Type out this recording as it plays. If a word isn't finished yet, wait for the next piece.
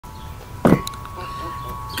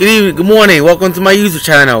Good evening, good morning, welcome to my YouTube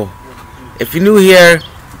channel. If you're new here,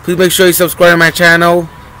 please make sure you subscribe to my channel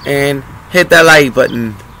and hit that like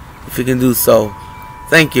button if you can do so.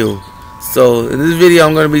 Thank you. So in this video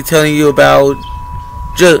I'm going to be telling you about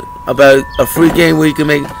a free game where you can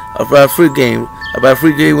make a free game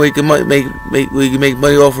where you can make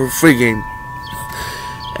money off of a free game.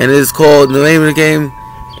 And it's called, the name of the game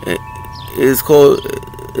is called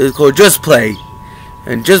Just Play.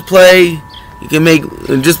 And Just Play, you can make,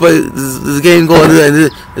 and Just Play, this game called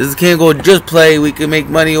Just Play, we can make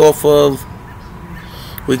money off of,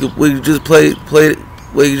 we just play a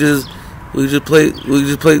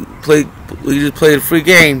free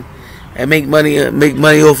game and make money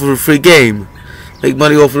off of a free game. Make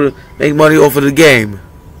money off of the game.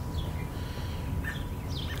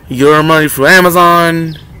 You earn money through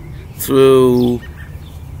Amazon, through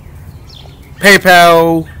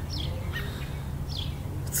PayPal.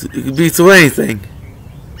 It could be through anything.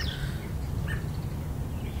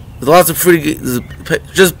 There's lots of free.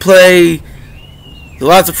 Just Play. There's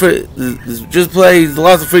lots of free. Just Play. There's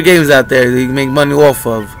lots of free games out there that you can make money off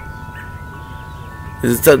of.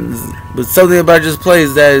 But something about Just Play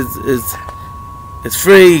is that it's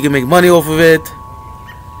free. You can make money off of it.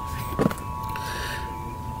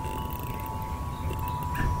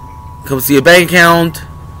 Comes to your bank account.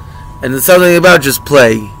 And there's something about Just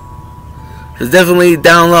Play. So definitely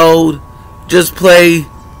download Just Play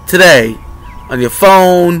today on your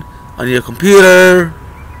phone, on your computer,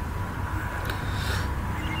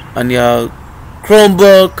 on your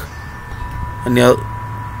Chromebook, on your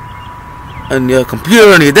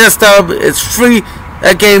computer, on your desktop. It's free.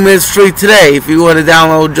 That game is free today if you want to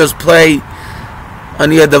download Just Play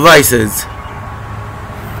on your devices.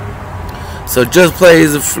 So Just Play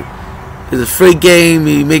is a free game.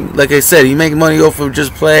 You make, like I said, you make money off of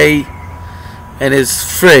Just Play. And it's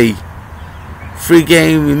free. Free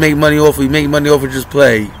game, we make money off of Just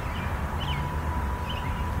Play.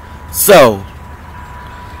 So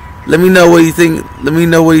let me know what you think. Let me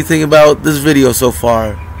know what you think about this video so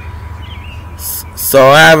far. So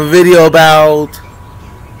I have a video about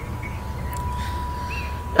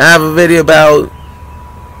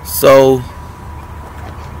so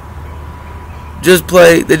Just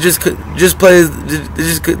Play. They just come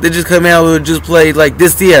out with Just Play like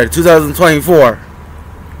this year, 2024.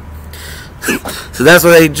 So that's why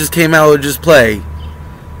they just came out with Just Play.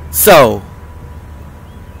 So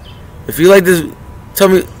if you like this, tell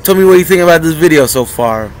me what you think about this video so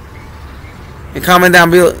far, and comment down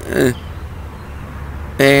below.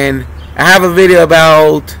 And I have a video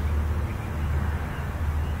about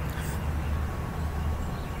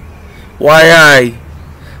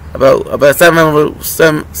about more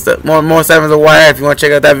segments of YI. If you want to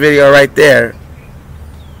check out that video right there,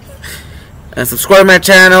 and subscribe to my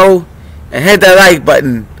channel and hit that like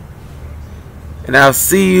button, and I'll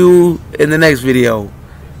see you in the next video.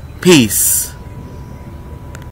 Peace.